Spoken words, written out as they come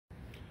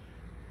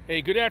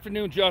Hey, good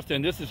afternoon,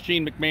 Justin. This is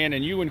Gene McMahon,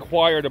 and you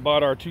inquired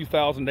about our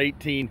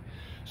 2018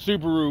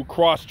 Subaru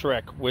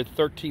Crosstrek with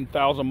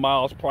 13,000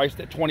 miles, priced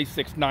at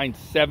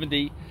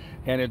 $26,970,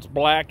 and it's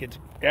black. It's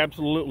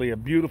absolutely a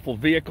beautiful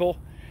vehicle,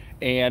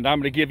 and I'm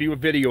going to give you a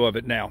video of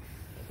it now.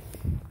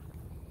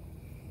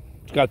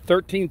 It's got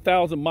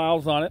 13,000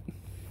 miles on it.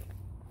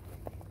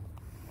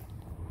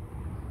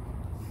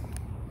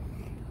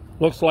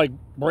 Looks like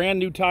brand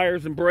new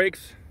tires and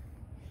brakes.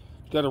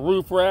 It's got a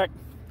roof rack.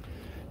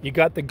 You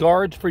got the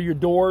guards for your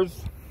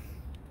doors.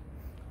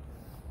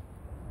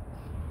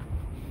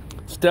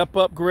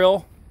 Step-up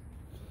grill.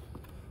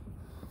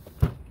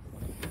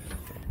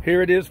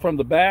 Here it is from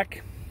the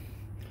back.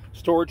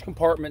 Storage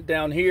compartment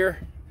down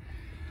here.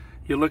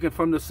 You're looking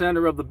from the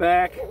center of the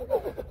back,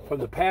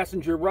 from the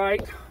passenger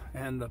right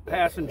and the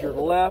passenger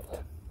left.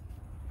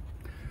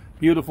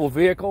 Beautiful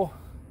vehicle,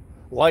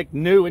 like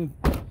new and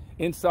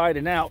inside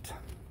and out.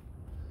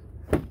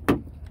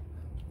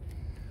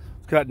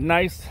 Got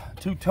nice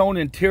two-tone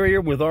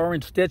interior with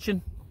orange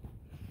stitching,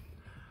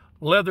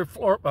 leather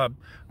floor,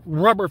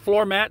 rubber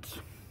floor mats,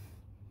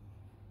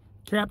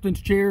 captain's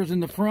chairs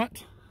in the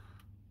front,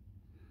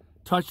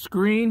 touch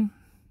screen,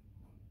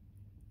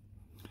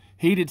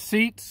 heated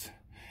seats.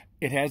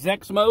 It has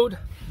X mode,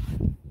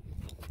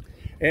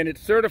 and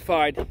it's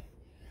certified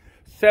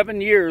 7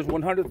 years,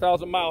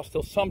 100,000 miles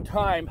till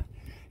sometime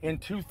in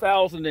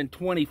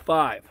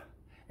 2025,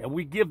 and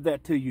we give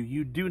that to you.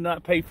 You do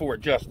not pay for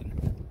it, Justin.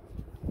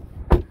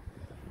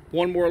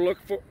 One more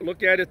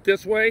look at it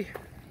this way.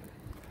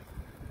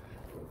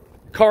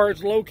 Car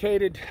is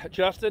located,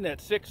 Justin, at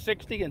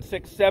 660 and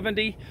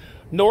 670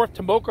 North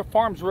Tomoka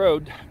Farms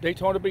Road,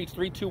 Daytona Beach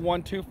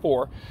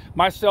 32124.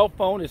 My cell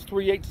phone is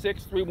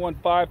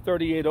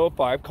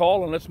 386-315-3805.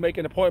 Call and let's make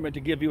an appointment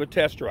to give you a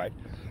test drive.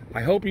 I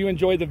hope you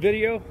enjoyed the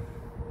video.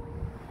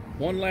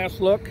 One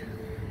last look.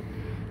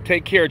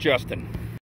 Take care, Justin.